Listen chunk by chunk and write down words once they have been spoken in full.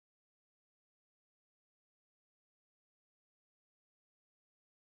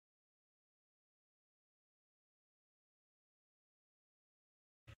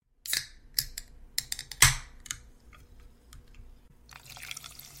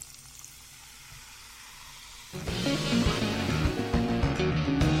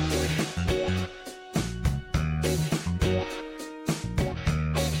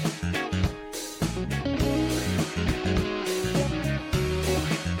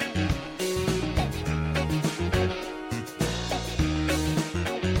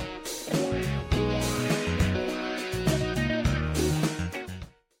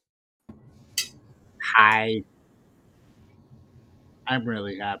I'm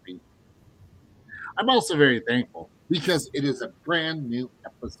really happy. I'm also very thankful because it is a brand new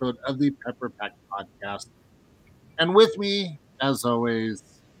episode of the Pepper Pack podcast. And with me, as always,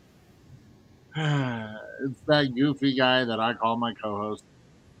 it's that goofy guy that I call my co host,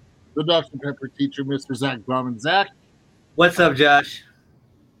 the Dr. Pepper teacher, Mr. Zach Bowman. Zach, What's up, Josh?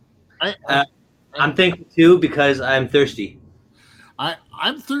 I, I'm thankful too because I'm thirsty.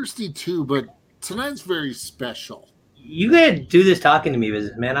 I'm thirsty too, but tonight's very special. You gotta do this talking to me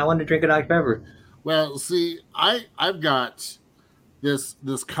business, man. I want to drink a Dr. Pepper. Well, see, I've got this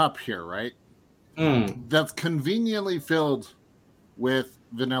cup here, right? That's conveniently filled with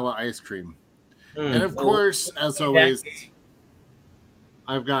vanilla ice cream. And of course, as always,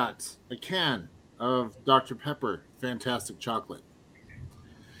 I've got a can of Dr. Pepper Fantastic Chocolate.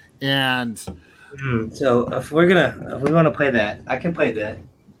 And so if we want to play that, I can play that.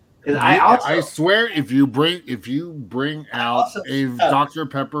 I swear, if you bring out a Dr.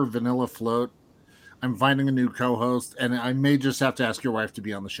 Pepper vanilla float, I'm finding a new co-host, and I may just have to ask your wife to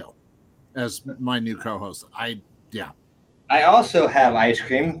be on the show as my new co-host. I also have ice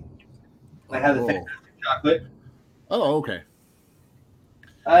cream. I have the Fantastic Chocolate. Oh, okay.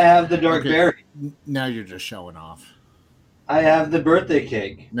 I have the dark berry. Now you're just showing off. I have the birthday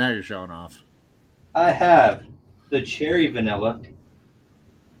cake. Now you're showing off. I have the cherry vanilla.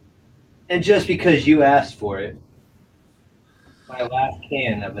 And just because you asked for it, my last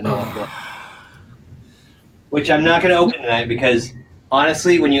can of vanilla float. Which I'm not going to open tonight because,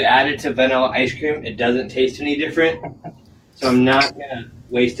 honestly, when you add it to vanilla ice cream, it doesn't taste any different. So I'm not going to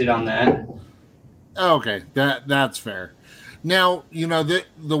waste it on that. Okay, that's fair. Now,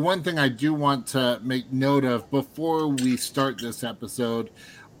 the one thing I do want to make note of before we start this episode,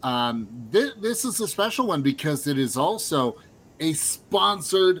 this is a special one because it is also a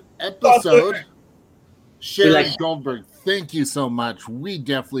sponsored episode. Sherry Goldberg, thank you so much. We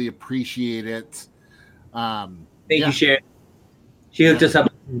definitely appreciate it. Thank you, Sherry. She hooked us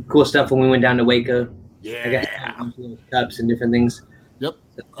up with cool stuff when we went down to Waco. Yeah. I got cups and different things. Yep.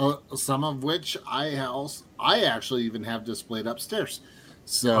 Some of which I actually even have displayed upstairs.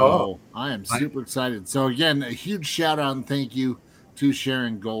 So I am super excited. So again, a huge shout out and thank you to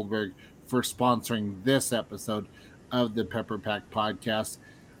Sharon Goldberg for sponsoring this episode of the Pepper Pack podcast.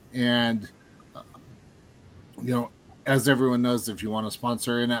 And, as everyone knows, if you want to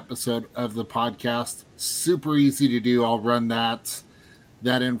sponsor an episode of the podcast, super easy to do. I'll run that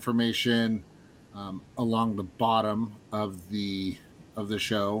information along the bottom of the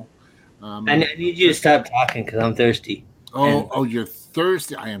show. I need you to stop talking because I'm thirsty. Oh, you're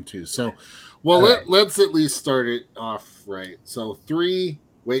thirsty. I am too. So, let's at least start it off right. So 3.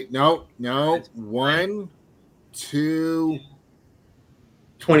 Wait, no. 1, 2,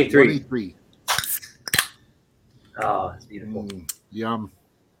 23. Oh, it's beautiful. Yum.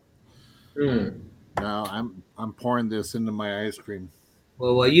 No, I'm pouring this into my ice cream.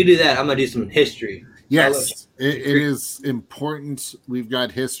 Well, while you do that, I'm gonna do some history. Yes, it is important. We've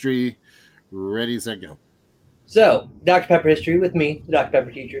got history. Ready, set, go. So, Dr. Pepper history with me, the Dr.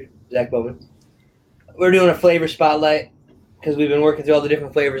 Pepper teacher, Zach Bowman. We're doing a flavor spotlight because we've been working through all the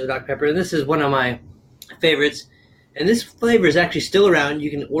different flavors of Dr. Pepper, and this is one of my favorites. And this flavor is actually still around. You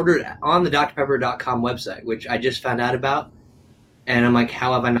can order it on the drpepper.com website, which I just found out about. And I'm like,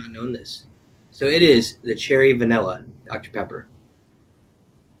 how have I not known this? So it is the Cherry Vanilla Dr. Pepper.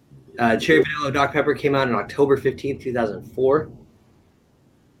 Cherry Vanilla Dr. Pepper came out on October 15th, 2004.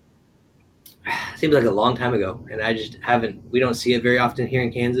 Seems like a long time ago. And I just we don't see it very often here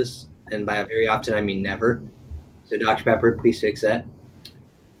in Kansas. And by very often, I mean never. So Dr. Pepper, please fix that.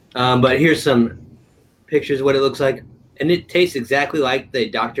 But here's some pictures of what it looks like, and it tastes exactly like the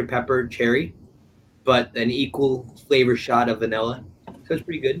Dr. Pepper cherry, but an equal flavor shot of vanilla. So it's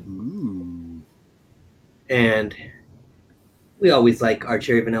pretty good. Ooh. And we always like our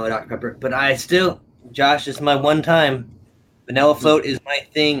cherry vanilla Dr. Pepper, but Josh, this is my one time. Vanilla float is my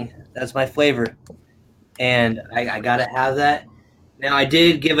thing. That's my flavor, and I gotta have that. Now I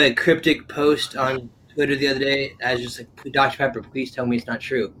did give a cryptic post on Twitter the other day. I was just like, Dr. Pepper, please tell me it's not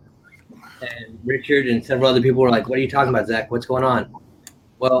true. And Richard and several other people were like, what are you talking about, Zach? What's going on?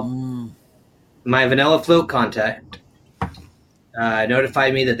 Well, my vanilla float contact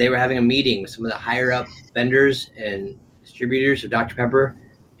notified me that they were having a meeting with some of the higher up vendors and distributors of Dr. Pepper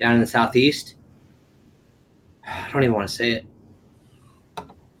down in the Southeast. I don't even want to say it.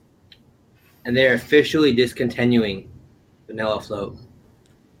 And they're officially discontinuing vanilla float.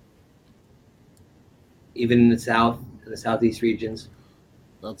 Even in the South and the Southeast regions.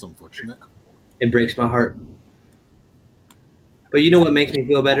 That's unfortunate. It breaks my heart. But you know what makes me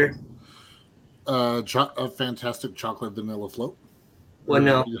feel better? A fantastic chocolate vanilla float. Well,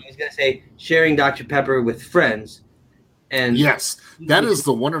 no, I was gonna say sharing Dr. Pepper with friends. And yes, that is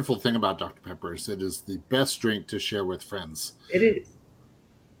the wonderful thing about Dr. Pepper. Is it is the best drink to share with friends. It is.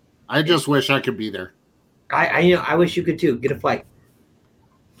 I just wish I could be there. I wish you could too. Get a flight,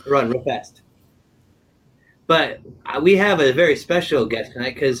 run real fast. But we have a very special guest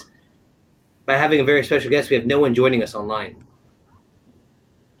tonight because by having a very special guest, we have no one joining us online.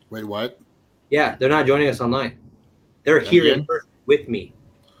 Wait, what? Yeah, they're not joining us online. They're here in person with me.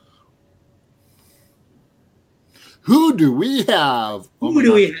 Who do we have? Who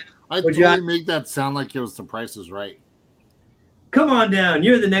do we have? I totally make that sound like it was The Price is Right. Come on down.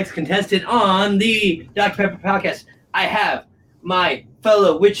 You're the next contestant on the Dr. Pepper podcast. I have my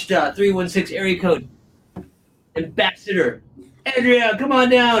fellow Wichita 316 area code ambassador, Andrea. Come on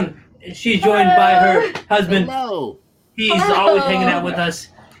down. And she's joined by her husband. Hello. He's always hanging out with us.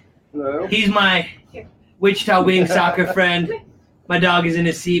 Hello. He's my Wichita Wing soccer friend. My dog is in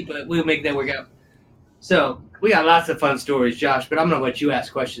his seat, but we'll make that work out. So we got lots of fun stories, Josh, but I'm going to let you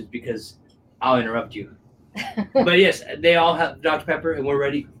ask questions because I'll interrupt you. But yes, they all have Dr. Pepper, and we're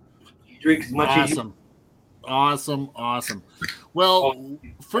ready to drink as much as you. Awesome. Well,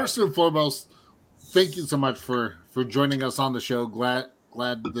 first and foremost, thank you so much for joining us on the show. Glad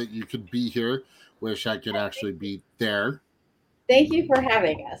that you could be here. Wish I could actually be there. Thank you for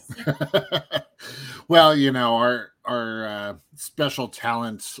having us. Well, our special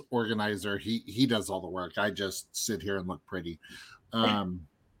talents organizer, he does all the work. I just sit here and look pretty.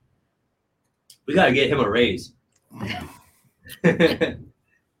 We got to get him a raise.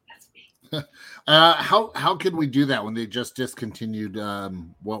 How could we do that when they just discontinued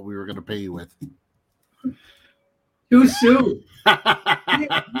what we were going to pay you with? Too soon. I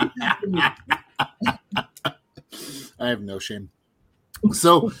have no shame.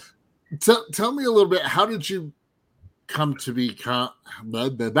 So tell me a little bit, how did you come to become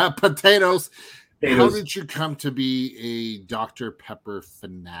potatoes? How did you come to be a Dr. Pepper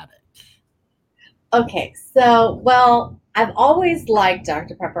fanatic? Okay, so, well, I've always liked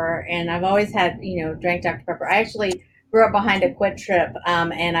Dr. Pepper, and I've always had, drank Dr. Pepper. I actually grew up behind a Quit Trip,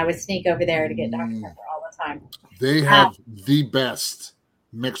 and I would sneak over there to get Dr. Pepper all the time. They have the best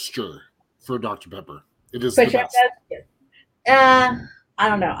mixture for Dr. Pepper. It is the best. I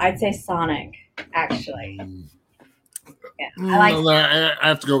don't know. I'd say Sonic, actually. Yeah, I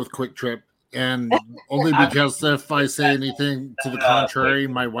have to go with Quick Trip, and only because if I say anything to the contrary,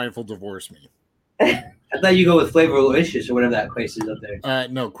 my wife will divorce me. I thought you go with Flavorlicious or whatever that place is up there.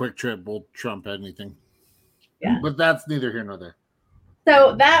 No, Quick Trip will trump anything. Yeah, but that's neither here nor there.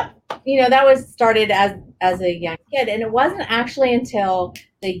 So that was started as a young kid, and it wasn't actually until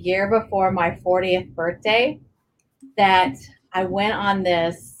the year before my 40th birthday that I went on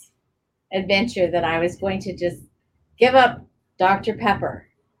this adventure that I was going to just give up Dr. Pepper.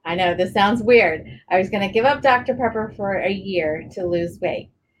 I know this sounds weird. I was going to give up Dr. Pepper for a year to lose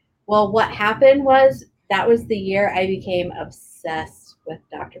weight. Well, what happened was that was the year I became obsessed with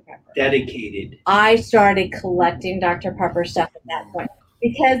Dr. Pepper. Dedicated. I started collecting Dr. Pepper stuff at that point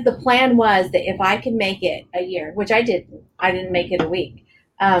because the plan was that if I could make it a year, which I didn't make it a week.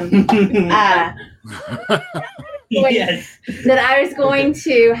 Yes. That I was going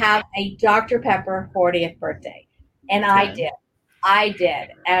to have a Dr. Pepper 40th birthday. And I did.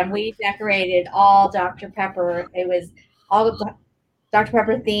 And we decorated all Dr. Pepper. It was all Dr.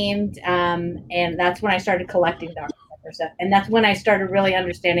 Pepper themed. And that's when I started collecting Dr. Pepper stuff. And that's when I started really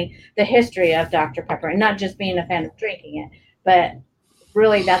understanding the history of Dr. Pepper and not just being a fan of drinking it, but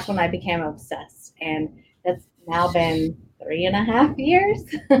really that's when I became obsessed. And that's now been 3.5 years.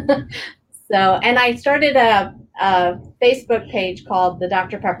 So, and I started a Facebook page called the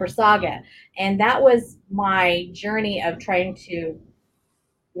Dr. Pepper Saga. And that was my journey of trying to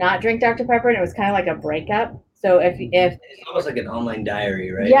not drink Dr. Pepper. And it was kind of like a breakup. So if it's almost like an online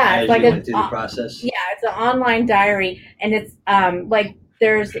diary, right? Yeah. It's like went through the process. Yeah. It's an online diary. And it's like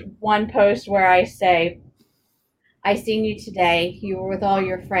there's one post where I say, I seen you today. You were with all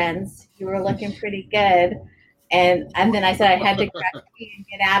your friends. You were looking pretty good. And then I said I had to grab tea and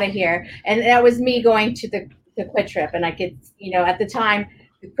get out of here. And that was me going to the Quit Trip. And I could, at the time,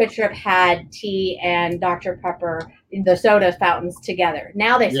 the Quit Trip had tea and Dr. Pepper, the soda fountains together.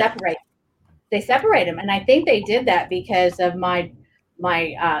 Now they separate. They separate them. And I think they did that because of my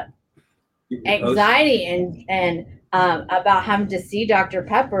anxiety and about having to see Dr.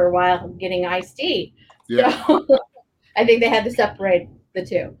 Pepper while getting iced tea. Yeah. So I think they had to separate the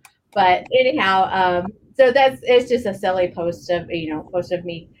two. But anyhow, so it's just a silly post of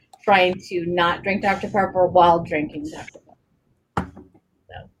me trying to not drink Dr. Pepper while drinking Dr. Pepper.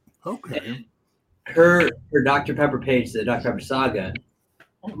 So. Okay. her Dr. Pepper page, the Dr. Pepper Saga,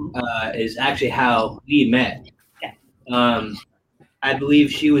 is actually how we met. Okay. I believe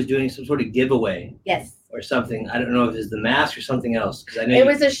she was doing some sort of giveaway. Yes. Or something. I don't know if it's the mask or something else. Because I know it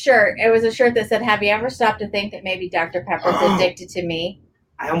was a shirt. It was a shirt that said, "Have you ever stopped to think that maybe Dr. Pepper's addicted to me?"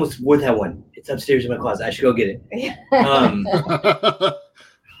 I almost wore that one. It's upstairs in my closet. I should go get it.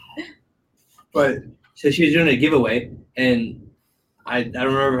 But so she was doing a giveaway, and I don't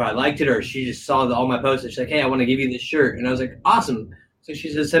remember if I liked it or she just saw all my posts and she's like, "Hey, I want to give you this shirt," and I was like, "Awesome." So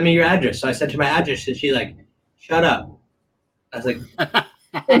she said, "Send me your address." So I sent her my address, and she like, "Shut up." I was like,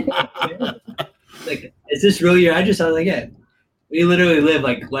 "Is this really your address?" I was like, "Yeah." We literally live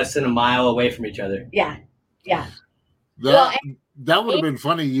like less than a mile away from each other. Yeah. That would have been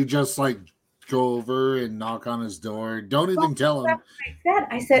funny. You just like go over and knock on his door. Don't even tell him.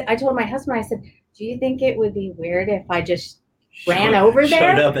 I told my husband, I said, "Do you think it would be weird if I just ran over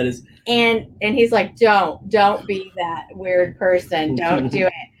there?" Showed up at his... And he's like, don't be that weird person. Don't do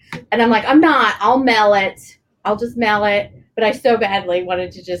it. And I'm like, I'm not. I'll mail it. I'll just mail it. But I so badly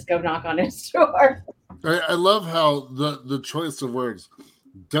wanted to just go knock on his door. I love how the choice of words.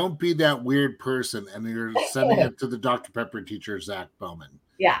 Don't be that weird person, and you're sending it to the Dr. Pepper teacher, Zach Bowman.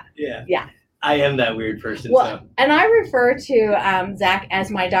 Yeah. I am that weird person. Well, so. And I refer to Zach as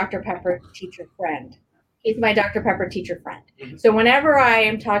my Dr. Pepper teacher friend. He's my Dr. Pepper teacher friend. Mm-hmm. So whenever I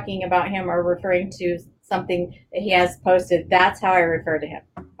am talking about him or referring to something that he has posted, that's how I refer to him.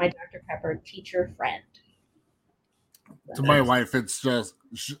 My Dr. Pepper teacher friend. To my wife, it's just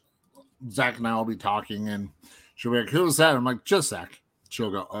Zach and I will be talking, and she'll be like, "Who's that?" I'm like, "Just Zach."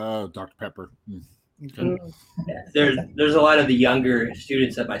 She'll go, "Oh, Dr. Pepper." Okay. There's a lot of the younger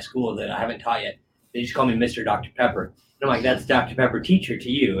students at my school that I haven't taught yet. They just call me Mr. Dr. Pepper. And I'm like, "That's Dr. Pepper teacher to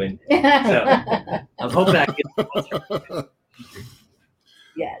you." And so I'm hoping I get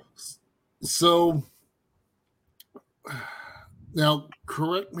Yes. So now,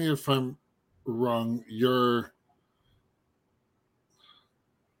 correct me if I'm wrong.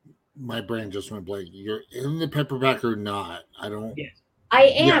 My brain just went blank. You're in the Pepper Pack or not? I don't. Yes. I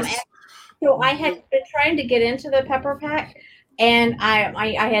am. Yes. So I had been trying to get into the Pepper Pack, and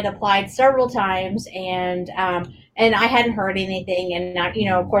I had applied several times, and I hadn't heard anything. And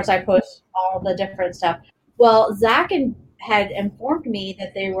of course, I post all the different stuff. Well, Zach had informed me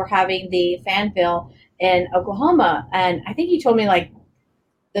that they were having the Fanville in Oklahoma, and I think he told me like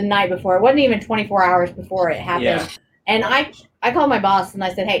the night before. It wasn't even 24 hours before it happened. Yeah. And I called my boss and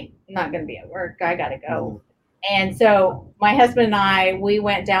I said, "Hey, I'm not going to be at work. I got to go." And so my husband and I, we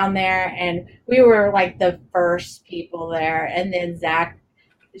went down there, and we were like the first people there. And then Zach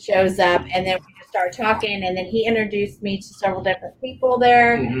shows up, and then we just start talking, and then he introduced me to several different people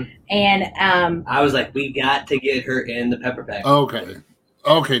there. Mm-hmm. And I was like, "We got to get her in the Pepper Pack."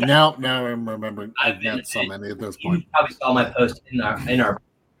 Okay. Now I'm remembering. I've met so many at this point. You probably saw my post in our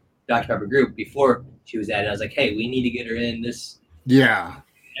Dr. Pepper group before she was added. I was like, "Hey, we need to get her in this." Yeah.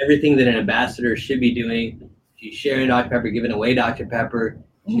 Everything that an ambassador should be doing. She's sharing Dr. Pepper, giving away Dr. Pepper.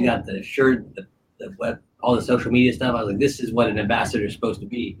 She got the shirt, the web, all the social media stuff. I was like, "This is what an ambassador is supposed to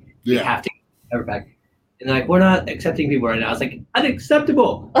be. Yeah. You have to get the Pepper Pack." And they're like, "We're not accepting people right now." I was like,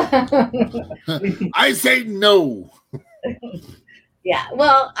 "Unacceptable." I say no. Yeah.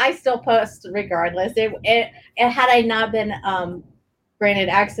 Well, I still post regardless. It had I not been granted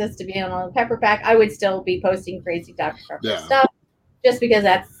access to being on the Pepper Pack, I would still be posting crazy Dr. Pepper stuff, just because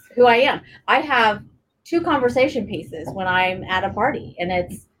that's who I am. I have 2 conversation pieces when I'm at a party, and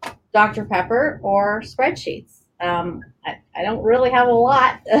it's Dr. Pepper or spreadsheets. I don't really have a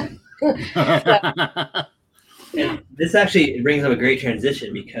lot. And this actually brings up a great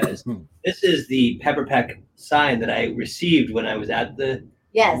transition, because this is the Pepper Pack sign that I received when I was at the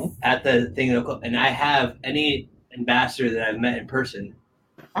thing in Oklahoma. And I have any ambassador that I've met in person,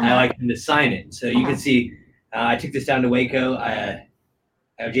 I like them to sign it. So you can see, I took this down to Waco. I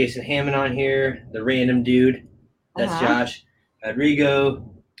have Jason Hammond on here, the random dude. That's Josh.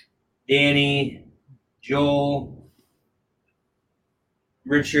 Rodrigo, Danny, Joel,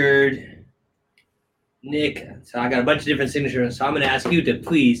 Richard, Nick. So I got a bunch of different signatures. So I'm going to ask you to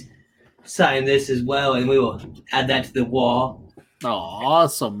please sign this as well, and we will add that to the wall. Oh,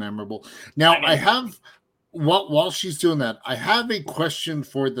 so memorable. Now, I have, while she's doing that, I have a question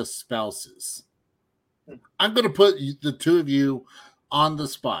for the spouses. I'm going to put the 2 of you on the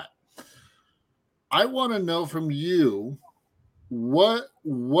spot. I want to know from you, what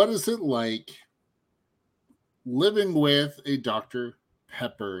is it like living with a Dr.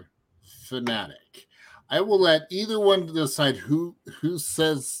 Pepper fanatic? I will let either one decide who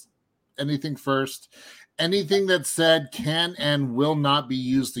says anything first. Anything that's said can and will not be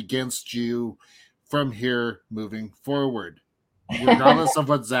used against you from here moving forward, regardless of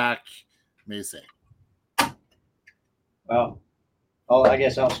what Zach may say? Well, I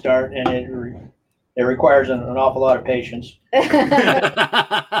guess I'll start, and it requires an awful lot of patience.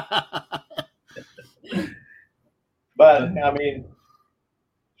 But I mean,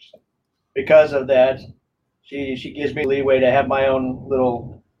 because of that, she gives me leeway to have my own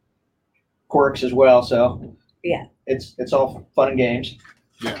little quirks as well. So Yeah. it's all fun and games.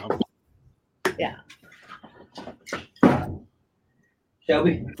 Yeah,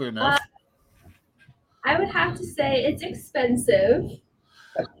 Shelby? fair enough. I would have to say it's expensive.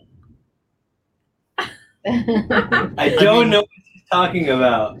 I don't know what he's talking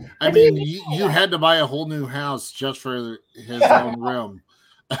about. I mean, you had to buy a whole new house just for his own room.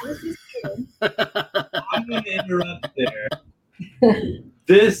 This is true. I'm going to interrupt there.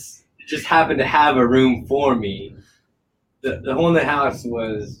 This just happened to have a room for me. The whole in the house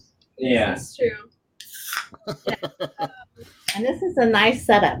was, yeah. This is true. And this is a nice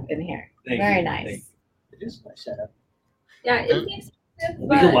setup in here. Thank Very you. nice. Thank It is my setup. Yeah, it's expensive, We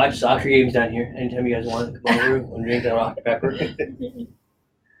but can watch soccer games down here anytime you guys want. Come over and drink the Dr. Pepper.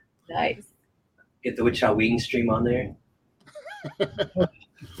 Nice. Get the Wichita Wings stream on there.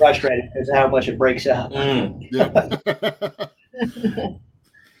 Frustrated because of how much it breaks up. Yeah.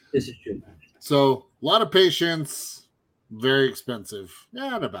 This is true. So a lot of patience, very expensive.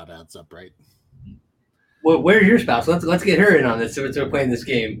 Yeah, it about adds up, right? Well, where's your spouse? Let's get her in on this since we're playing this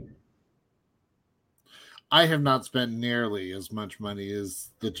game. I have not spent nearly as much money as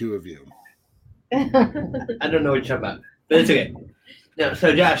the two of you. I don't know what you're talking about, but it's okay. No,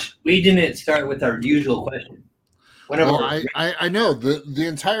 so Josh, we didn't start with our usual question. Whenever Well, I know the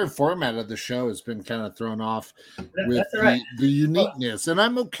entire format of the show has been kind of thrown off with that's all right. the uniqueness, and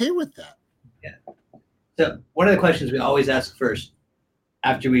I'm okay with that. So one of the questions we always ask first,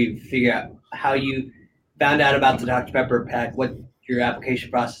 after we figure out how you found out about the Dr. Pepper pack, what your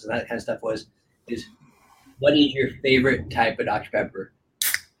application process and that kind of stuff was, is what is your favorite type of Dr. Pepper?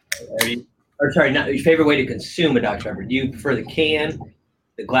 Not your favorite way to consume a Dr. Pepper. Do you prefer the can,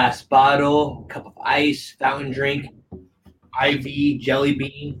 the glass bottle, cup of ice, fountain drink, IV, jelly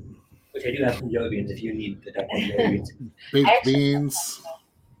bean? Which I do have some jelly beans if you need the Dr. Pepper jelly beans. Baked beans.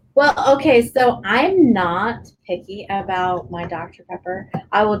 Well, okay, so I'm not picky about my Dr. Pepper.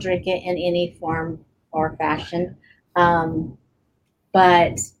 I will drink it in any form or fashion.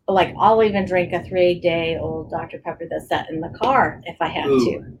 But like I'll even drink a 3-day-old Dr. Pepper that's set in the car if I have to.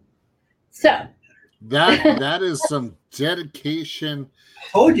 Ooh. So That is some dedication. I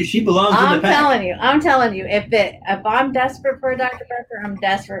told you she belongs in the I'm pack. telling you, if I'm desperate for a Dr. Pepper, I'm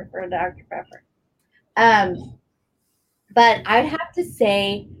desperate for a Dr. Pepper. But I'd have to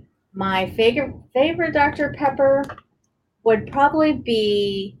say my favorite Dr. Pepper would probably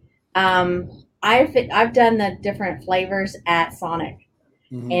be I've done the different flavors at Sonic,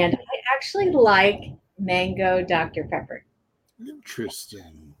 Mhm. and I actually like mango Dr. Pepper.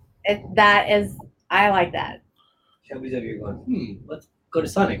 Interesting. I like that. Shelby's over here going, let's go to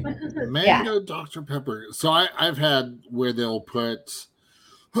Sonic. Mango Dr. Pepper. So I've had where they'll put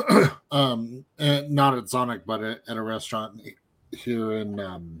not at Sonic, but at a restaurant here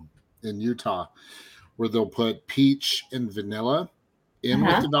in Utah, where they'll put peach and vanilla in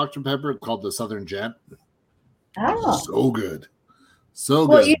with the Dr. Pepper, called the Southern Gent. Oh, So good. So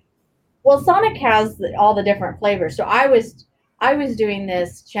well, good. Sonic has all the different flavors. So I was doing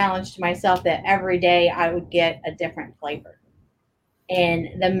this challenge to myself that every day I would get a different flavor,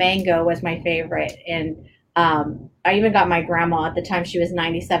 and the mango was my favorite. And I even got my grandma at the time; she was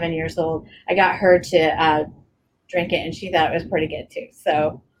 97 years old. I got her to drink it, and she thought it was pretty good too.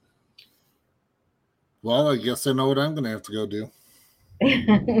 So, Well, I guess I know what I'm going to have to go do.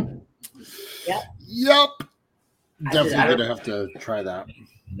 Yep. Yep. I Definitely don't- going to have to try that.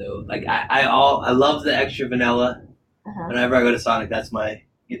 No, like I love the extra vanilla. Uh-huh. Whenever I go to Sonic, that's my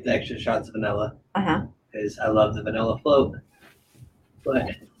get the extra shots of vanilla Uh-huh. because I love the vanilla float.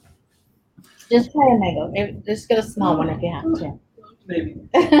 But Just try a mango. Just get a small one if you have to. maybe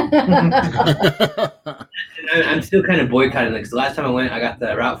and I'm still kind of boycotting it because the last time I went, I got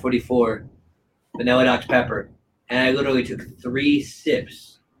the Route 44 vanilla Dr. Pepper, and I literally took 3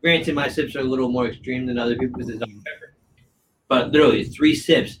 sips. Granted, my sips are a little more extreme than other people because it's Dr. Pepper, but literally 3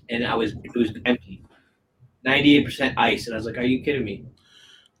 sips, and it was empty, 98% ice, and I was like, "Are you kidding me?"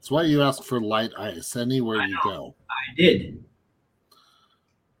 That's why you ask for light ice anywhere you go. I did.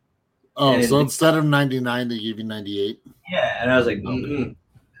 Oh, And- so instead of 99, they give you 98? Yeah, and I was like, mm-mm.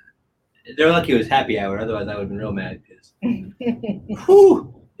 They're lucky it was happy hour. Otherwise, I would have been real mad because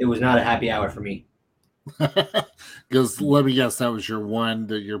it was not a happy hour for me. Because let me guess, that was your one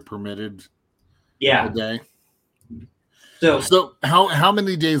that you're permitted. Yeah. a day. So how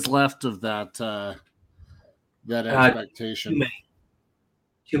many days left of that that expectation?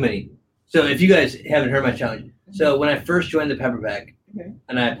 Too many. So if you guys haven't heard my challenge, so when I first joined the Pepper Pack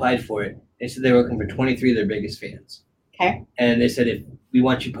and I applied for it, they said they were looking for 23 of their biggest fans. Okay. And they said, if we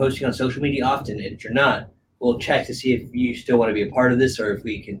want you posting on social media often, and if you're not, we'll check to see if you still want to be a part of this or if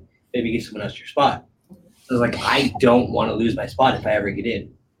we can maybe get someone else your spot. So I was like, I don't want to lose my spot if I ever get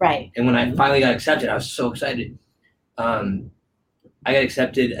in. Right. And when I finally got accepted, I was so excited. I got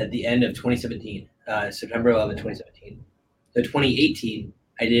accepted at the end of 2017, September 11, 2017. So 2018,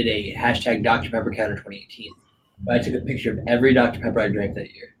 I did a hashtag Dr. Pepper counter 2018. But I took a picture of every Dr. Pepper I drank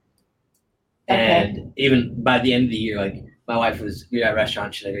that year. Okay. And even by the end of the year, like my wife we were at a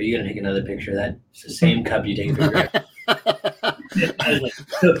restaurant, she's like, "Are you gonna take another picture of that? It's the same cup you take a picture of." I was like,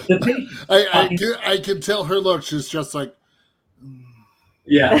 the picture. I can tell her look. She's just like,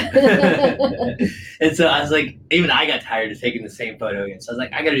 Yeah. And so I was like, even I got tired of taking the same photo again. So I was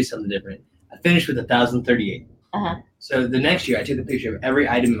like, I gotta do something different. I finished with 1,038. So the next year I took a picture of every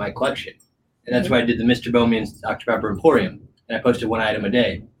item in my collection. And that's why I did the Mr. Bowman's Dr. Pepper Emporium. And I posted one item a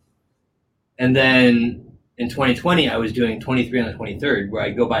day. And then in 2020, I was doing 23 on the 23rd, where I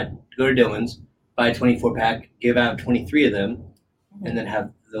go to Dylan's, buy a 24 pack, give out 23 of them, and then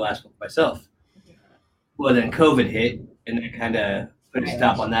have the last one for myself. Well, then COVID hit, and I kind of put a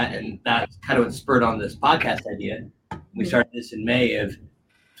stop on that, and that's kind of what spurred on this podcast idea. We started this in May of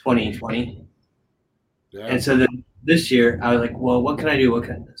 2020. yeah. And so then this year, I was like, well, what can I do?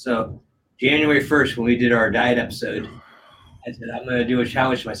 So January 1st, when we did our diet episode, I said, I'm going to do a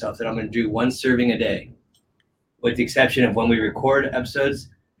challenge to myself that I'm going to do one serving a day, with the exception of when we record episodes,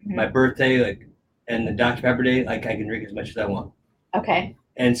 my birthday, and the Dr. Pepper day, I can drink as much as I want. Okay.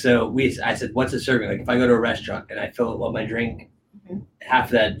 And so I said, what's a serving? Like if I go to a restaurant and I fill up my drink, half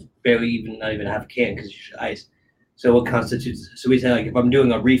of that, not even half a can because it's just ice. So what constitutes? So we say if I'm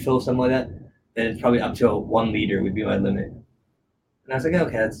doing a refill, something like that, then it's probably up to 1 liter would be my limit. And I was like,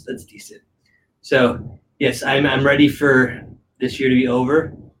 okay, that's decent. So yes, I'm ready for this year to be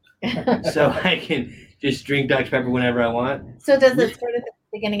over, so I can just drink Dr. Pepper whenever I want. So does it start at the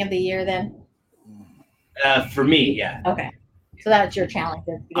beginning of the year then? For me, yeah. Okay. So that's your challenge.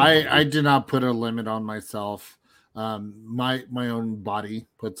 I did not put a limit on myself. My own body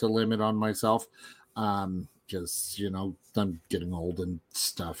puts a limit on myself because I'm getting old and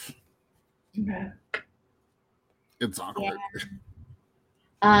stuff. It's awkward.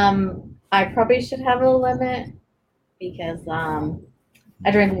 Yeah. I probably should have a limit because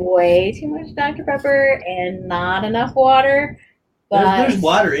I drink way too much Dr. Pepper and not enough water. But There's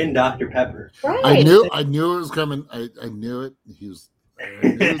water in Dr. Pepper. right. I knew it was coming. I knew it. I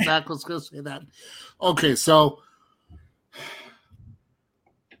knew Zach was going to say that. Okay, so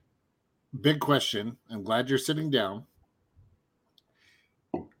big question. I'm glad you're sitting down.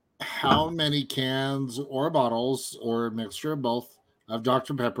 How many cans or bottles or a mixture of both of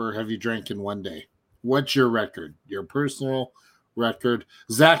Dr. Pepper have you drank in one day? What's your record? Your personal record?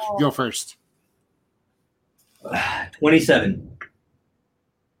 Zach, go first. 27.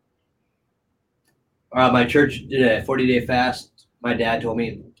 My church did a 40-day fast. My dad told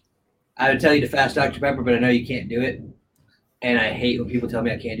me, I would tell you to fast Dr. Pepper, but I know you can't do it. And I hate when people tell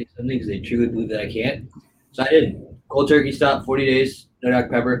me I can't do something because they truly believe that I can't. So I did. Cold turkey stop, 40 days, no Dr.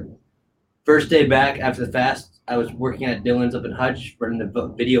 Pepper. First day back after the fast, I was working at Dylan's up in Hutch, running the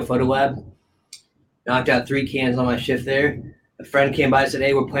video photo lab. Knocked out 3 cans on my shift there. A friend came by and said,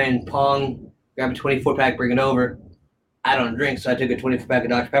 hey, we're playing Pong. Grab a 24-pack, bring it over. I don't drink, so I took a 24-pack of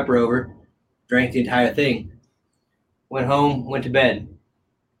Dr. Pepper over. Drank the entire thing. Went home, went to bed.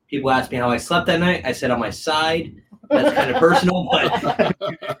 People asked me how I slept that night. I said on my side. That's kind of personal, but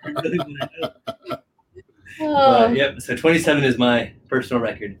really want to know. Yep. So 27 is my personal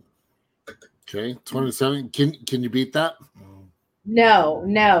record. Okay, 27. Can you beat that? No.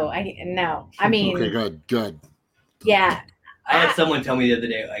 I mean, okay, good. Yeah. I had someone tell me the other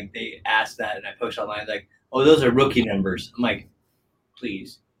day, they asked that, and I posted online, oh, those are rookie numbers. I'm like,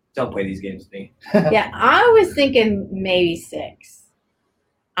 please don't play these games with me. Yeah, I was thinking maybe 6.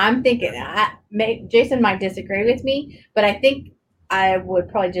 I'm thinking Jason might disagree with me, but I think I would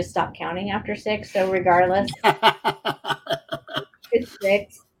probably just stop counting after 6. So regardless, it's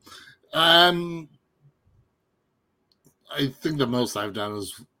 6. I think the most I've done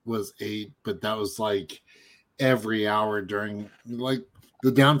was 8, but that was every hour during the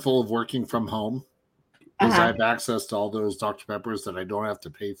downfall of working from home. Because I have access to all those Dr. Peppers that I don't have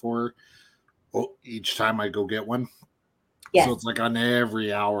to pay for each time I go get one. Yes. So it's on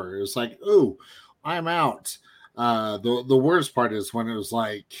every hour. It's ooh, I'm out. The worst part is when it was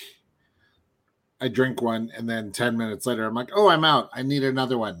I drink one, and then 10 minutes later, I'm like, oh, I'm out. I need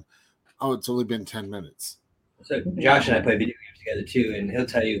another one. Oh, it's only been 10 minutes. So Josh and I play video games together too, and he'll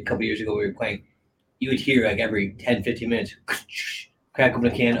tell you a couple years ago we were playing, you would hear like every 10, 15 minutes, crack open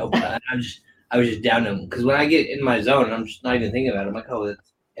a can, open. I was just down them because when I get in my zone, I'm just not even thinking about it. I'm like, oh,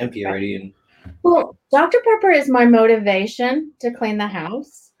 it's empty already. And Well, Dr. Pepper is my motivation to clean the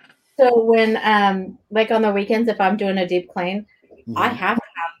house. So when, like on the weekends, if I'm doing a deep clean, I have to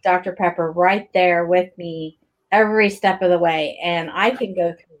have Dr. Pepper right there with me every step of the way, and I can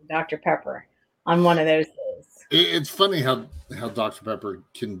go through Dr. Pepper on one of those days. It's funny how Dr. Pepper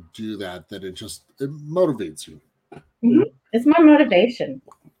can do that. That it motivates you. Mm-hmm. It's my motivation.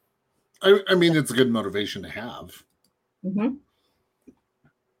 I mean, it's a good motivation to have. Mm-hmm.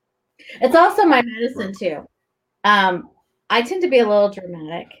 It's also my medicine too. I tend to be a little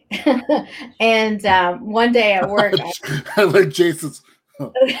dramatic, and one day at work, I like Jason's.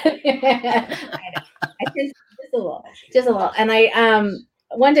 Oh. just a little, and I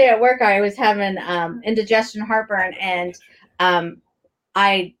one day at work I was having indigestion, heartburn, and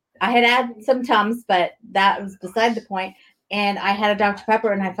I had had some Tums, but that was beside the point. And I had a Dr.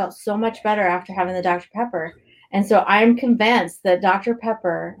 Pepper, and I felt so much better after having the Dr. Pepper. And so I'm convinced that Dr.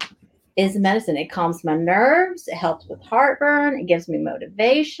 Pepper is medicine. It calms my nerves. It helps with heartburn. It gives me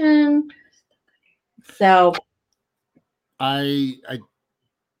motivation. So I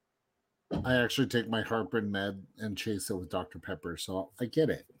actually take my heartburn med and chase it with Dr. Pepper, so I get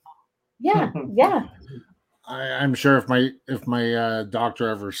it. Yeah, yeah. I'm sure if my doctor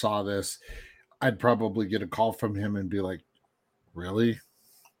ever saw this, I'd probably get a call from him and be like, really?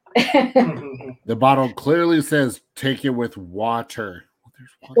 The bottle clearly says take it with water.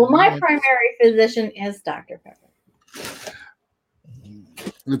 Well, my primary physician is Dr. Pepper.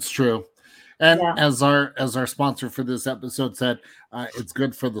 It's true. And as our sponsor for this episode said, it's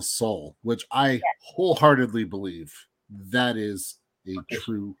good for the soul, which I wholeheartedly believe that is a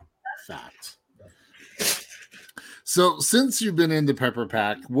true fact. So since you've been into Pepper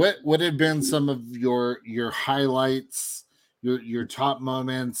Pack, what have been some of your highlights, your top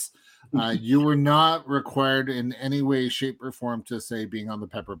moments? You were not required in any way, shape, or form to say being on the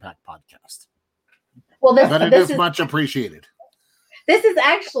Pepper Pack podcast. Well, but it is much appreciated. This is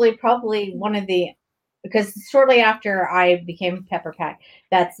actually probably one of the, because shortly after I became Pepper Pack,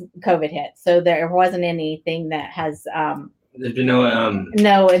 that's COVID hit. So there wasn't anything that has there's been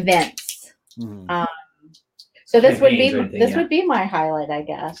no events. Mm-hmm. So this would be my highlight, I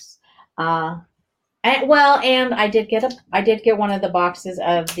guess. And I did get one of the boxes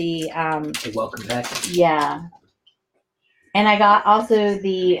of the welcome pack. Yeah. And I got also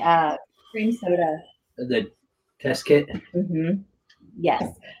the cream soda. The test kit. Mm-hmm. Yes.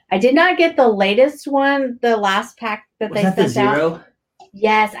 I did not get the latest one, the last pack that they sent out.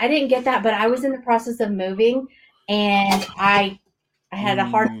 Yes, I didn't get that, but I was in the process of moving, and I had a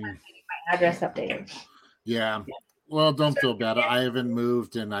hard time getting my address updated. Yeah. Well, don't feel bad. I haven't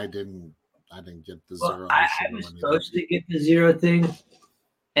moved, and I didn't get the zero. I was supposed to get the zero thing,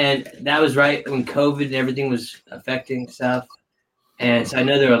 and that was right when COVID and everything was affecting stuff. And so I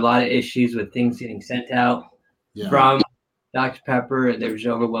know there are a lot of issues with things getting sent out from Dr. Pepper, and they were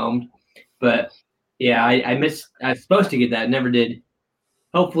overwhelmed. But yeah, I was supposed to get that, never did.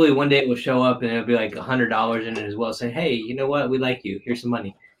 Hopefully one day it will show up and it'll be like $100 in it as well. Say, hey, you know what? We like you. Here's some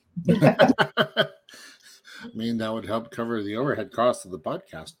money. I mean, that would help cover the overhead costs of the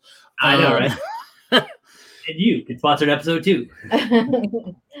podcast. I know, right? And you can sponsor an episode too.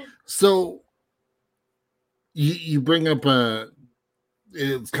 So you bring up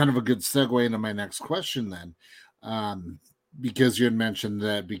it's kind of a good segue into my next question then. Because you had mentioned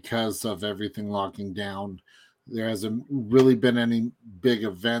that because of everything locking down, there hasn't really been any big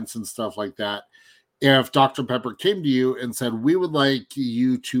events and stuff like that. If Dr. Pepper came to you and said, we would like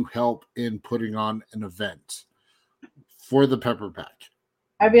you to help in putting on an event for the Pepper Pack,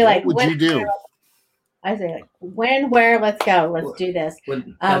 I'd be like, what would you do? I say, like, when, where, let's go. Let's do this.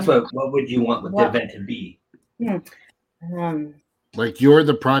 That's what would you want the event to be? Like, you're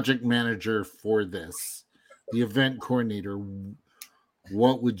the project manager for this, the event coordinator.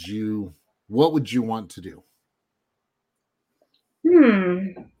 What would you want to do?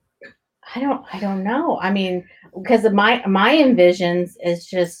 I don't know. I mean, because of my envisions is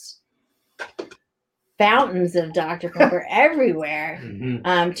just fountains of Dr. Pepper everywhere.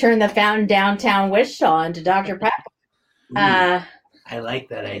 Mm-hmm. Turn the fountain downtown Wichita into Dr. Pepper. I like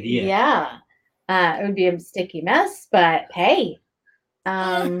that idea. Yeah. It would be a sticky mess, but hey.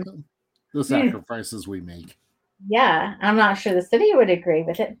 The sacrifices we make. Yeah, I'm not sure the city would agree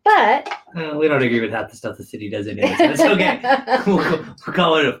with it, but we don't agree with half the stuff the city does anyway, so it's okay. We'll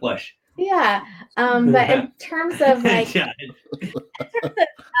call it a flush. Yeah. But in terms of like, Yeah.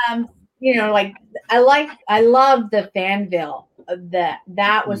 like I love the Fanville.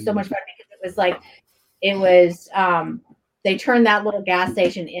 That was so much fun because it was like it was they turned that little gas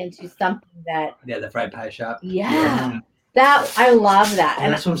station into something that Yeah, the fried pie shop. yeah. That I love that.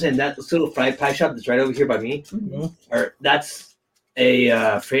 And that's what I'm saying. That little fried pie shop that's right over here by me, or that's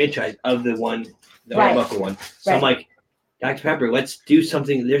a franchise of the Right. Arbuckle one. So I'm like, Dr. Pepper, let's do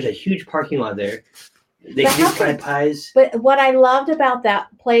something. There's a huge parking lot there. They can do fried pies. But what I loved about that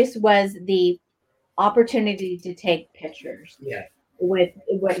place was the opportunity to take pictures. Yeah. With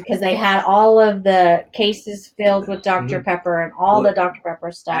because they had all of the cases filled with Dr. Pepper and all the Dr.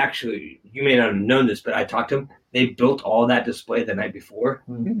 Pepper stuff. Actually, you may not have known this, but I talked to them. They built all that display the night before,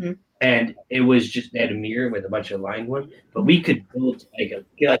 and it was just they had a mirror with a bunch of lined ones. But we could build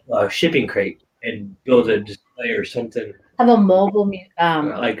get a shipping crate and build a display or something. Have a mobile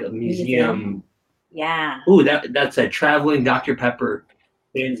like a museum. Yeah. Ooh, that's a traveling Dr. Pepper,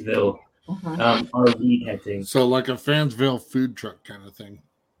 Fansville. RV type thing. So like a Fansville food truck kind of thing.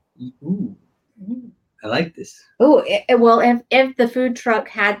 Ooh, I like this. Oh, well, if the food truck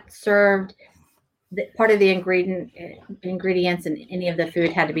had served part of the ingredients in any of the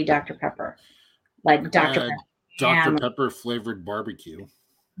food had to be Dr. Pepper, like Dr. Pepper. Dr. Pepper flavored barbecue.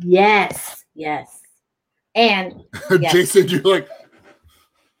 Yes, and yes. Jason, you're like,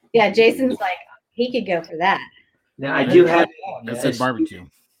 yeah. Jason's like he could go for that. Now I do have. I said barbecue.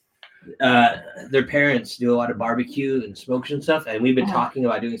 Their parents do a lot of barbecue and smokes and stuff, and we've been talking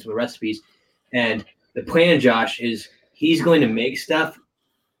about doing some recipes. And the plan, Josh, is he's going to make stuff,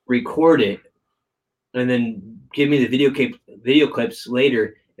 record it, and then give me the video clips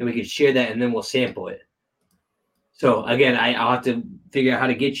later, and we can share that, and then we'll sample it. So again, I'll have to figure out how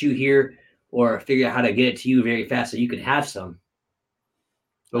to get you here, or figure out how to get it to you very fast so you can have some.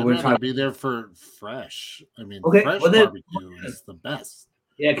 But we're trying to be there for fresh. I mean, fresh barbecue is the best.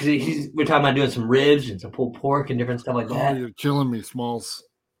 Yeah, because we're talking about doing some ribs and some pulled pork and different stuff like that. Oh, you're killing me, Smalls.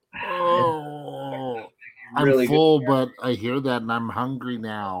 Oh, Really I'm full, but I hear that and I'm hungry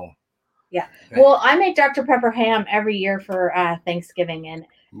now. Yeah. Well, I make Dr. Pepper ham every year for Thanksgiving, and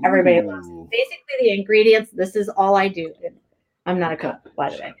everybody loves it. Basically, the ingredients, this is all I do. I'm not a cook, by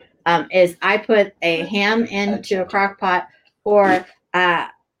the way. Is I put a ham into a crock pot, pour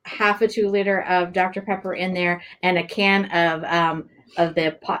half a 2-liter of Dr. Pepper in there, and a can of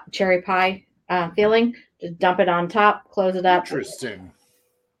the cherry pie filling. Just dump it on top, close it up. Interesting.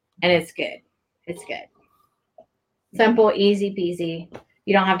 And it's good. It's good. Simple, easy peasy.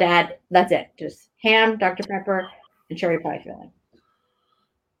 You don't have to add. That's it. Just ham, Dr. Pepper, and cherry pie filling.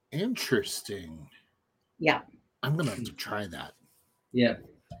 Interesting. Yeah. I'm gonna have to try that. Yeah.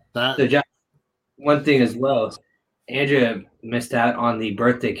 So, Josh, one thing as well, Andrea missed out on the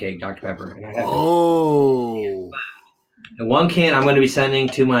birthday cake, Dr. Pepper. Oh. And one can I'm going to be sending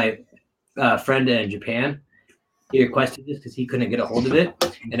to my friend in Japan. He requested this because he couldn't get a hold of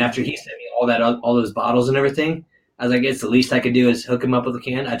it. And after he sent me all those bottles and everything, I was like, it's the least I could do is hook him up with a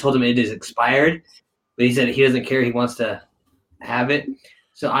can. I told him it is expired, but he said he doesn't care. He wants to have it.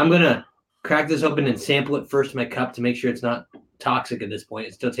 So I'm going to crack this open and sample it first in my cup to make sure it's not toxic at this point.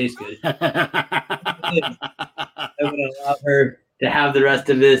 It still tastes good. I'm going to allow her to have the rest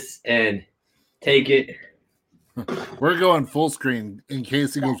of this and take it. We're going full screen in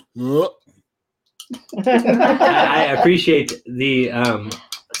case he goes. Whoa. I appreciate the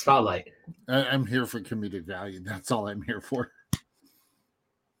spotlight. I'm here for comedic value. That's all I'm here for.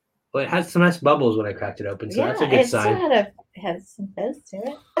 Well, it has some nice bubbles when I cracked it open, so that's a good sign. It had some fizz to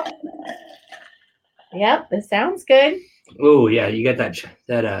it. Yep, it sounds good. Oh yeah, you got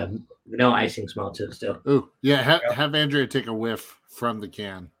that vanilla icing smell to it still. Oh yeah, have Andrea take a whiff from the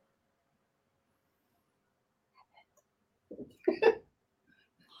can.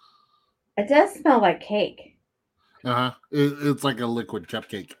 It does smell like cake. It's like a liquid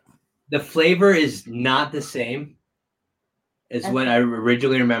cupcake. The flavor is not the same as what I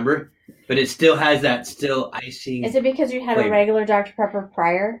originally remember, but it still has that icing. Is it because you had a regular Dr. Pepper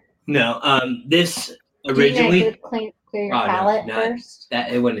prior? No, this originally. Do you clear your palate first?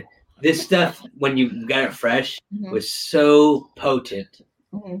 This stuff, when you got it fresh, was so potent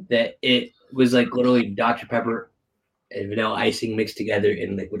that it was like literally Dr. Pepper and vanilla icing mixed together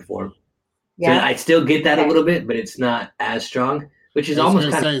in liquid form. Yeah, so I still get that a little bit, but it's not as strong, which is almost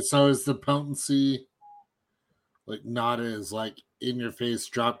kind of. So is the potency like not as like in your face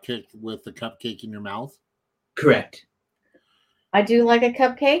drop kick with the cupcake in your mouth?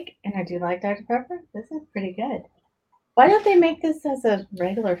 Why don't they make this as a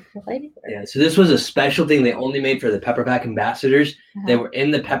regular flavor? Yeah, so this was a special thing they only made for the Pepper Pack ambassadors. Uh-huh. They were in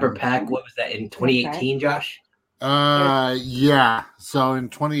the Pepper Pack. What was that in 2018, Josh? Yeah. So in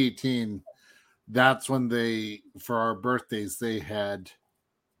 2018, that's when they, for our birthdays, they had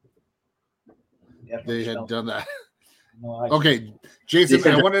done that. Okay, Jason,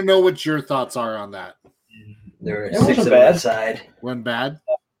 I want to know what your thoughts are on that. There were It 6 wasn't of them bad. inside. Wasn't bad?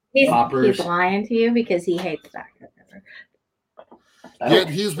 He's Poppers. lying to you because he hates Dr. Pepper. Yet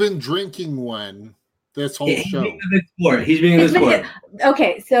he's been drinking one this whole show. He's being a good sport.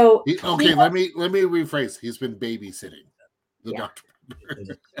 Okay, so Let me rephrase. He's been babysitting the Yeah. Dr.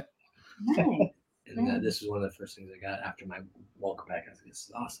 nice. And this is one of the first things I got after my welcome back. I was like, this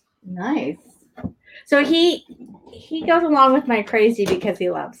is awesome. Nice. So he goes along with my crazy because he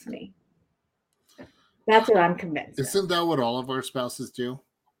loves me. That's what I'm convinced. Isn't that what all of our spouses do?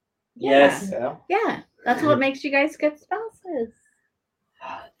 Yes. Yeah. Yeah, that's what makes you guys good spouses.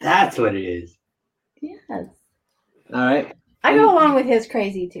 That's what it is. Yes. All right. I go along with his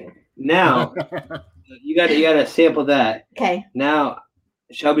crazy too. Now you got to sample that. Okay. Now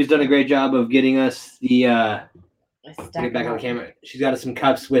Shelby's done a great job of getting us the get back on Okay. camera. She's got us some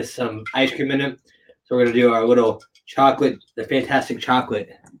cups with some ice cream in it. So we're gonna do our little chocolate, the fantastic chocolate.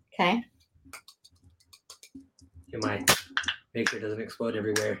 Okay. Make sure it doesn't explode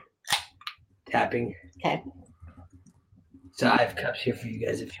everywhere. Tapping. Okay. So I have cups here for you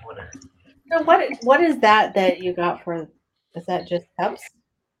guys if you wanna. So what is that you got for? Is that just cups?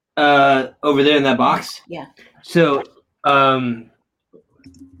 Over there in that box. Yeah. So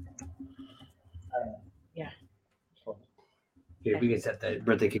Yeah. Here, we can set that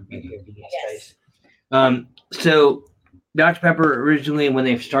birthday cake back here. Yes. So Dr. Pepper originally, when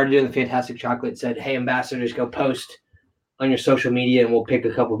they started doing the Fantastic Chocolate, said, "Hey, ambassadors, go post on your social media, and we'll pick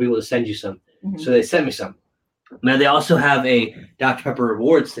a couple people to send you some." Mhm. So they sent me some. Now they also have a Dr. Pepper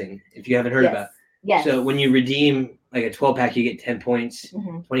rewards thing. If you haven't heard about, Yes. so when you redeem like a 12 pack, you get 10 points.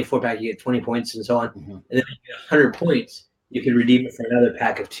 Mhm. 24 pack, you get 20 points, and so on. Mhm. And then if you get 100 points, you can redeem it for another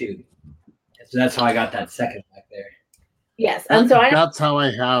pack of 2. And so that's how I got that second pack there. Yes. And so That's how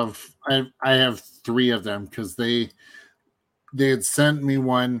I have 3 of them because they had sent me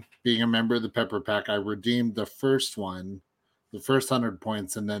one being a member of the Pepper Pack. I redeemed the first one, the first 100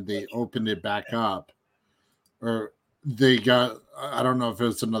 points, and then they opened it back up. Or they got, I don't know if it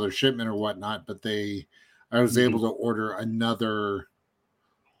was another shipment or whatnot, but I was able to order another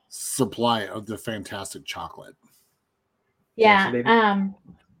supply of the Fantastic Chocolate. yeah. baby.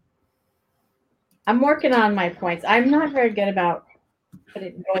 I'm working on my points. I'm not very good about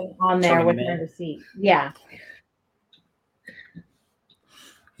putting going on there Showing with them my in. receipt. Yeah.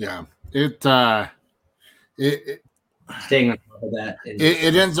 Yeah. It Staying on top of that. And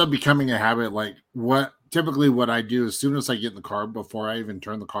it ends up becoming a habit. Like what I do as soon as I get in the car, before I even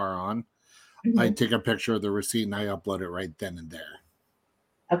turn the car on, I take a picture of the receipt and I upload it right then and there.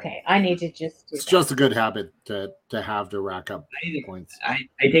 Okay. I need to just do It's that. just a good habit to have to rack up points. I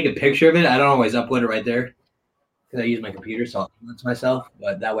take a picture of it. I don't always upload it right there because I use my computer, so I'll email it to myself.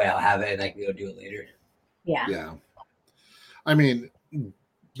 But that way I'll have it and I can go do it later. Yeah. Yeah. I mean,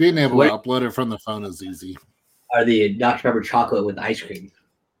 being able to upload it from the phone is easy. Are the Dr. Pepper chocolate with ice cream?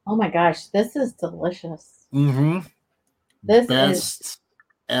 Oh my gosh, this is delicious. Mm-hmm. This is Best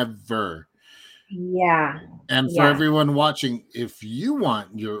ever. yeah. And for Yeah. everyone watching, if you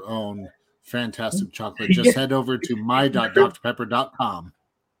want your own fantastic chocolate, just head over to my.drpepper.com.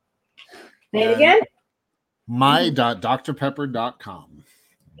 Say it again. my.drpepper.com.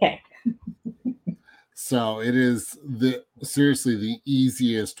 Okay. So it is seriously the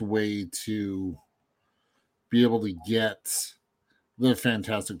easiest way to be able to get the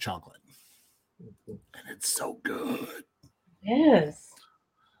fantastic chocolate. And it's so good. Yes.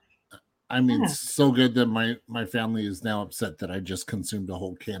 I mean, Yeah. so good that my family is now upset that I just consumed a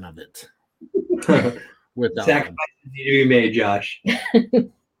whole can of it without them. Sacrifices need to be made, Josh.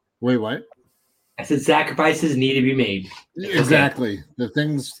 Wait, what? I said sacrifices need to be made. Exactly. The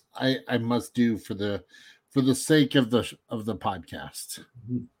things I must do for the sake of the podcast.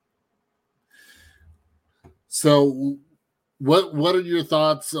 Mhm. So what are your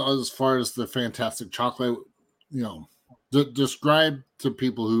thoughts as far as the fantastic chocolate? You know, describe to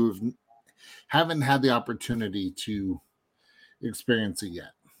people who haven't had the opportunity to experience it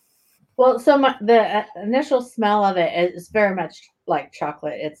yet. Well, so the initial smell of it is very much like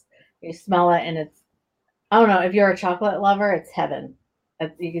chocolate. You smell it and it's, I don't know, if you're a chocolate lover, it's heaven.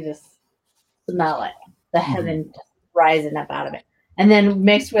 You can just smell it, the heaven just rising up out of it. And then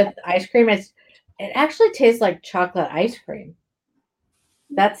mixed with ice cream, it actually tastes like chocolate ice cream.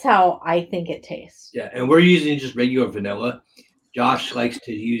 That's how I think it tastes. Yeah, and we're using just regular vanilla. Josh likes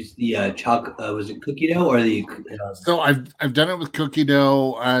to use the chocolate. Was it cookie dough or the? So I've done it with cookie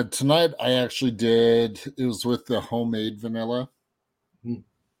dough. Tonight I actually did. It was with the homemade vanilla. Mm.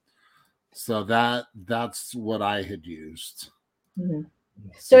 So that's what I had used. Mhm.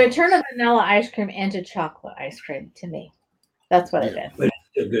 So it turned a vanilla ice cream into chocolate ice cream to me. That's what it is. But it's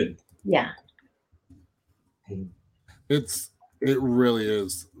still good. Yeah. It really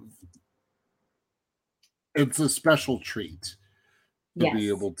is. It's a special treat to Yes. be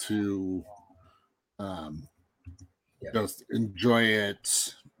able to just enjoy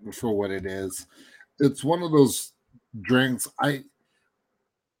it for what it is. It's one of those drinks. I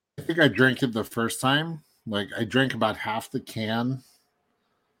think I drank it the first time. Like I drank about half the can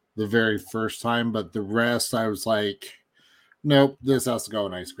the very first time, but the rest I was like, nope, this has to go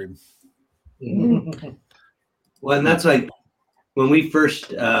in ice cream. Well, and that's like when we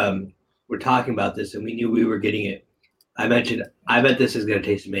first were talking about this and we knew we were getting it. I mentioned, I bet this is going to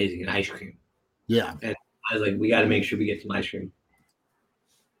taste amazing in ice cream. Yeah. And I was like, we got to make sure we get some ice cream.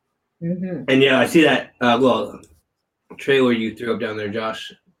 Mm-hmm. And yeah, I see that. Trailer you threw up down there,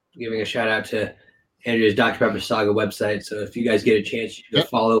 Josh, giving a shout out to Andrea's Dr. Pepper Saga website. So if you guys get a chance, you can go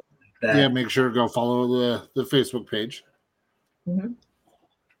follow that. Yeah, make sure to go follow the Facebook page. Mm-hmm.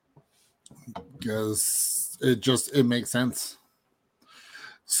 Because it makes sense.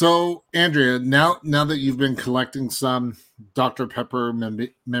 So, Andrea, now that you've been collecting some Dr. Pepper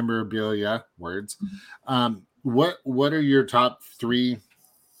memorabilia words, what are your top 3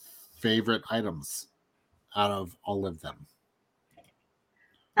 favorite items out of all of them?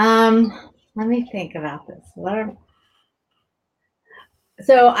 Let me think about this.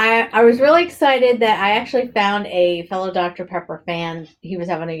 So I was really excited that I actually found a fellow Dr. Pepper fan. He was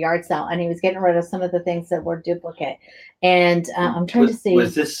having a yard sale and he was getting rid of some of the things that were duplicate. And I'm trying to see.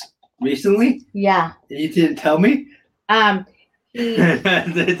 Was this recently? Yeah. You didn't tell me? Hoarding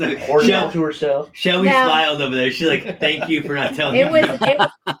out to herself. Shelby smiled over there. She's like, "Thank you for not telling me." It was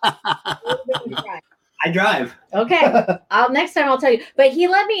I drive. Okay. Next time I'll tell you. But he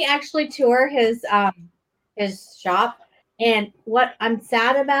let me actually tour his shop. And what I'm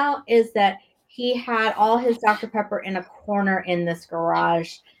sad about is that he had all his Dr. Pepper in a corner in this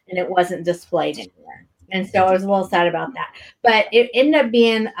garage and it wasn't displayed anywhere. And so I was a little sad about that. But it ended up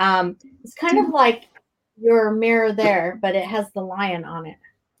being it's kind of like your mirror there, but it has the lion on it.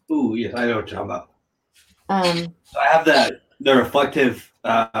 Ooh, yes, I know what you're talking about. Um, So I have the reflective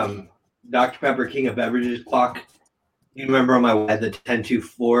Dr. Pepper King of Beverages clock. You remember on my wall, I had the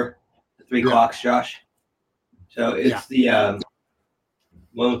 10-2-4, the 3 clocks, Josh? So it's the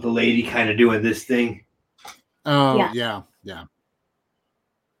one with the lady kind of doing this thing. Oh, Yeah. yeah.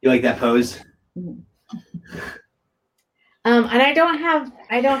 You like that pose? and I don't have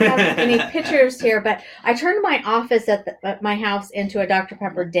any pictures here, but I turned my office at my house into a Dr.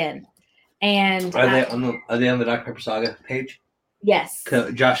 Pepper den. And Are they on the Dr. Pepper Saga page? Yes.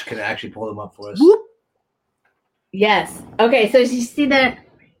 Josh can actually pull them up for us. Whoop. Yes. Okay, so you see that?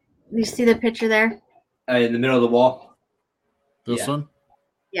 You see the picture there? In the middle of the wall. This one?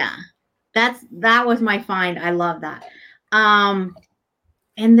 Yeah. That was my find. I love that. And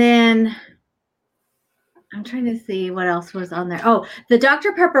then I'm trying to see what else was on there. Oh, the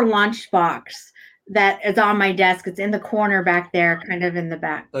Dr. Pepper lunchbox that is on my desk. It's in the corner back there, kind of in the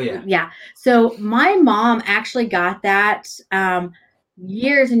back. Oh, yeah. Yeah. So my mom actually got that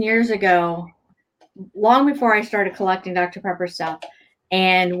years and years ago, long before I started collecting Dr. Pepper stuff.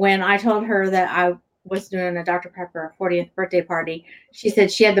 And when I told her that I was doing a Dr. Pepper 40th birthday party, she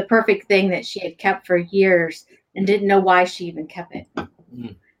said she had the perfect thing that she had kept for years and didn't know why she even kept it.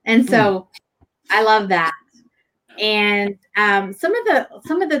 Mm. And so I love that. And some of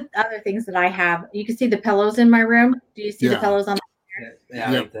the other things that I have, you can see the pillows in my room. Do you see the pillows on? Yeah,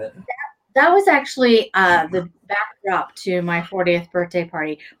 I like that. That was actually the backdrop to my 40th birthday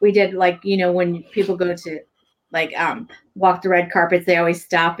party. We did when people go to walk the red carpets, they always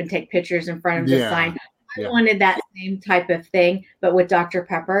stop and take pictures in front of the sign. I wanted that same type of thing, but with Dr.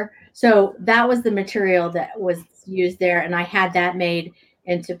 Pepper. So that was the material that was used there. And I had that made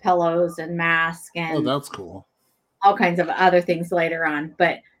into pillows and masks and that's cool. All kinds of other things later on.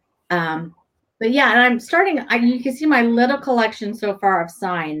 But yeah, and I'm starting, you can see my little collection so far of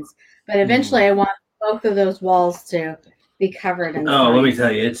signs, but eventually I want both of those walls to be covered in signs. Let me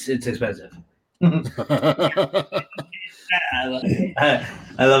tell you, it's expensive. I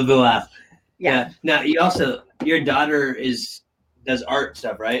love the laugh. Yeah. Now your daughter does art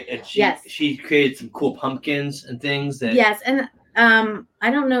stuff, right? And she created some cool pumpkins and things that. Yes, and I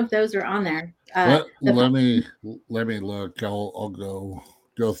don't know if those are on there. let me look. I'll go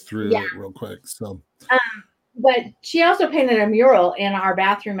go through Yeah. it real quick. So But she also painted a mural in our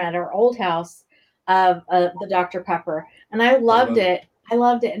bathroom at our old house of the Dr. Pepper, and I loved it. I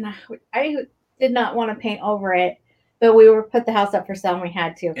loved it, and I did not want to paint over it, but we were put the house up for sale, and we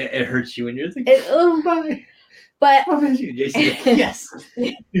had to. It hurts you when you're like, But Jason, yes.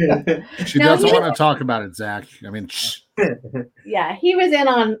 she No, doesn't he want to talk about it, Zach. I mean, yeah, he was in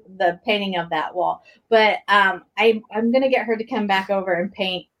on the painting of that wall. But I'm gonna get her to come back over and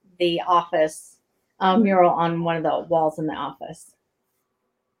paint the office mural on one of the walls in the office.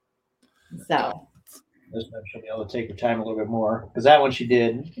 So This time she'll be able to take her time a little bit more because that one she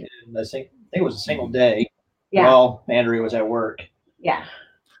did. And I think it was a single day. yeah, While Andrea was at work. yeah,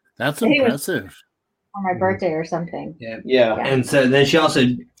 that's And he was- impressive. on my birthday or something. Yeah. Yeah. And so then she also,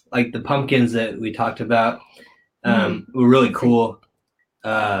 like the pumpkins that we talked about, were really cool.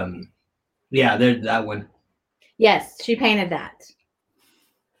 Yeah, there's that one. Yes, she painted that.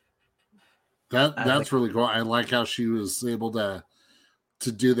 That's really cool. I like how she was able to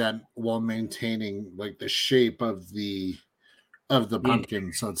do that while maintaining like the shape of the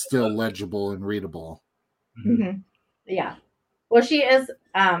pumpkin, so it's still legible and readable. Mm-hmm. Yeah. Well, she is.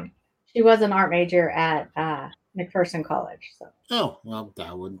 She was an art major at McPherson College. So Oh well,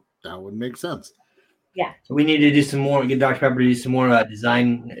 that would make sense. So we need to do some more. Get Dr. Pepper to do some more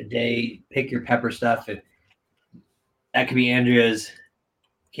design day, pick your pepper stuff, and that could be Andrea's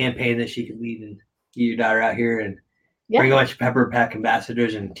campaign that she could lead and get your daughter out here and bring a bunch of Pepper Pack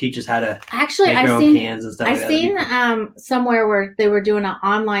ambassadors and teach us how to actually, make our own cans and stuff. I've seen somewhere where they were doing an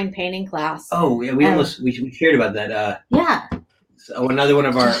online painting class. Oh yeah, we shared about that. Yeah. So another one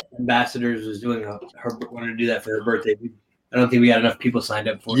of our ambassadors was doing wanted to do that for her birthday. I don't think we had enough people signed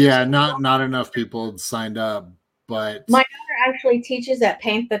up for it. Yeah, not enough people had signed up, but My daughter actually teaches at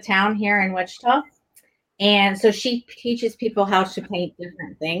Paint the Town here in Wichita. And so she teaches people how to paint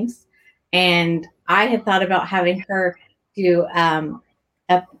different things. And I had thought about having her do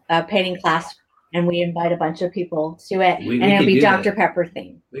a painting class, and we invite a bunch of people to it. We and it'll could be do Dr. that. Pepper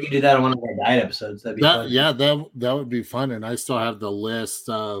themed. We could do that on one of our diet episodes. That'd be fun. that would be fun. And I still have the list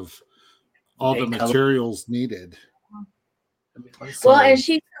of all the Paint color. materials needed. That'd be fun. Well, and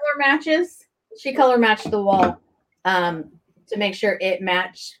she color matches. She color matched the wall to make sure it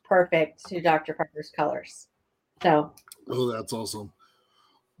matched perfect to Dr. Pepper's colors. So Oh, that's awesome.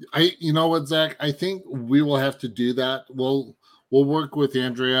 You know what, Zach? I think we will have to do that. We'll work with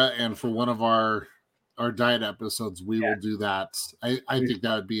Andrea, and for one of our diet episodes, we will do that. I think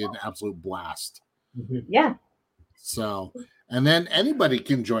that would be an absolute blast. yeah. So, and then anybody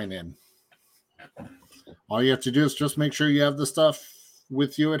can join in. All you have to do is just make sure you have the stuff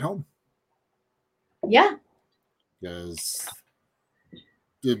with you at home, Yeah. because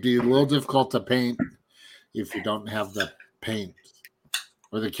it'd be a little difficult to paint if you don't have the paint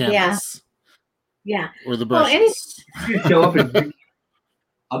or the canvas Yeah. or the Well, brushes. You show up and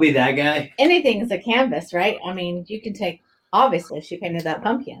I'll be that guy. Anything's a canvas, right? I mean, you can take, obviously, she painted that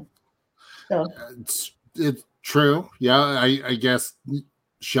pumpkin. So, It's true. Yeah, I guess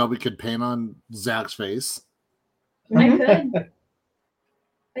Shelby could paint on Zach's face. I Mhm. could.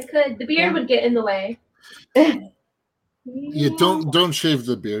 I could. The beard would get in the way. Yeah, don't shave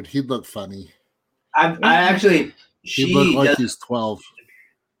the beard. He'd look funny. I actually He'd look like he's 12.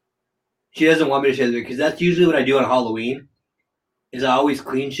 she doesn't want me to shave the beard because that's usually what I do on Halloween. Is I always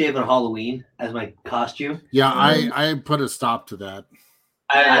clean shave on Halloween as my costume. Yeah, I put a stop to that.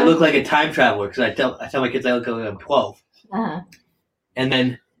 I look like a time traveler because I tell my kids I look like I'm 12, Uh-huh. and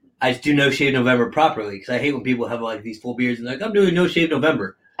then I do No Shave November properly because I hate when people have like these full beards and they're like, I'm doing No Shave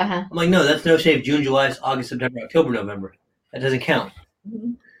November. Uh-huh. I'm like, no, that's No Shave June, July, August, September, October, November. That doesn't count.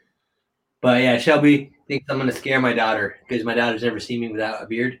 Mhm. But yeah, Shelby thinks I'm gonna scare my daughter because my daughter's never seen me without a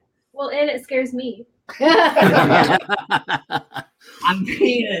beard. Well, and it scares me. I'm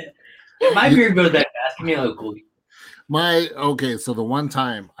being it. My beard grows that fast. Give me a little cool. So the one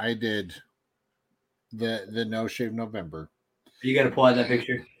time I did the No Shave November. Are you gonna pull out that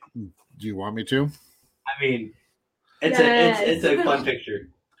picture? Do you want me to? I mean, it's Yes. a fun picture.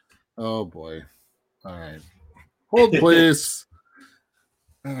 Oh boy. All right. Hold please.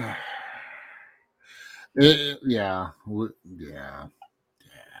 Yeah.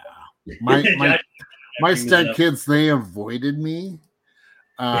 My step kids, they avoided me.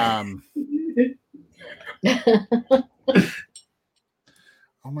 Oh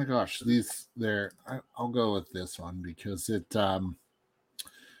my gosh, I'll go with this one because it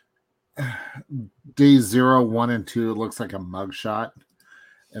day 0, 1, and 2, it looks like a mugshot.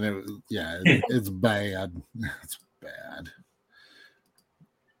 And it's bad. It's bad.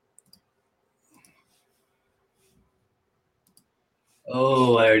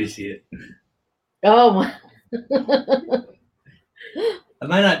 Oh, I already see it. Oh my.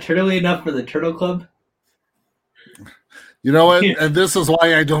 Am I not turtly enough for the Turtle Club? You know what? And this is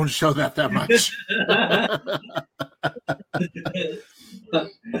why I don't show that much.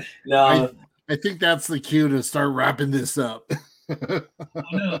 No. I think that's the cue to start wrapping this up.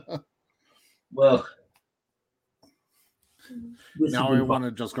 No. Well, Now I want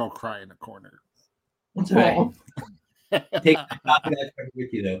to just go cry in a corner. That's right. Take your chocolate Dr. Pepper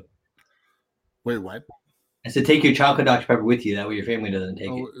with you, though. Wait, what? I said take your chocolate Dr. Pepper with you. That way your family doesn't take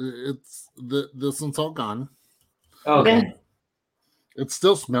it. It's this one's all gone. Oh, okay. It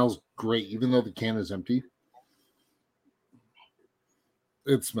still smells great, even though the can is empty.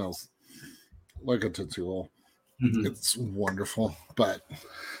 It smells like a Tootsie Roll. Mm-hmm. It's wonderful, but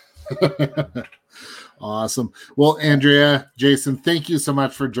awesome. Well, Andrea, Jason, thank you so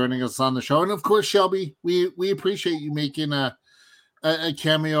much for joining us on the show. And of course, Shelby, we appreciate you making a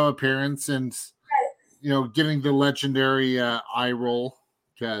cameo appearance and, getting the legendary eye roll,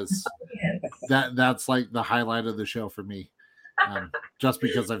 because that's like the highlight of the show for me. Just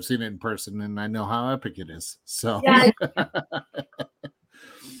because I've seen it in person and I know how epic it is. So Yeah.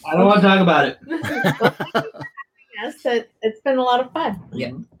 I don't want to talk about it. Yes, it's been a lot of fun.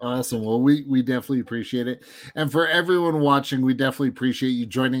 Yeah. Awesome. Well, we definitely appreciate it. And for everyone watching, we definitely appreciate you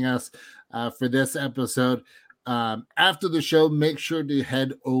joining us for this episode. After the show, make sure to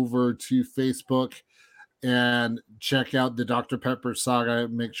head over to Facebook and check out the Dr. Pepper saga.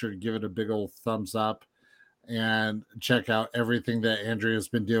 Make sure to give it a big old thumbs up and check out everything that Andrea's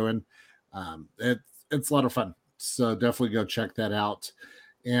been doing. It's a lot of fun. So definitely go check that out.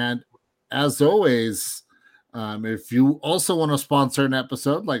 And as always, if you also want to sponsor an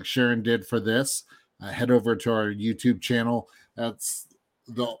episode like Sharon did for this, head over to our YouTube channel. That's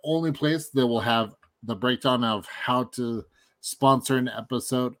the only place that will have the breakdown of how to sponsor an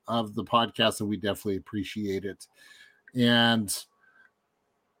episode of the podcast, and we definitely appreciate it. And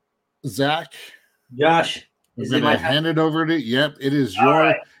Zach, Josh, is it my hand it over to you? Yep, it is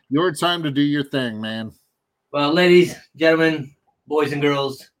your time to do your thing, man. Well, ladies, gentlemen, boys and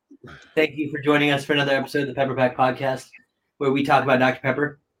girls, thank you for joining us for another episode of the Pepper Pack Podcast, where we talk about Dr.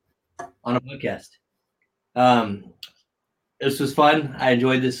 Pepper on a podcast. This was fun. I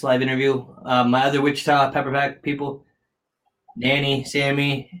enjoyed this live interview. My other Wichita Pepper Pack people, Danny,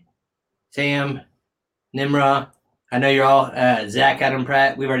 Sammy, Sam, Nimra, I know you're all Zach, Adam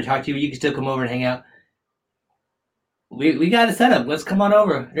Pratt. We've already talked to you. You can still come over and hang out. We got a setup. Let's come on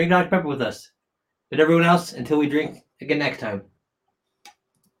over. Drink Dr. Pepper with us. But everyone else, until we drink again next time.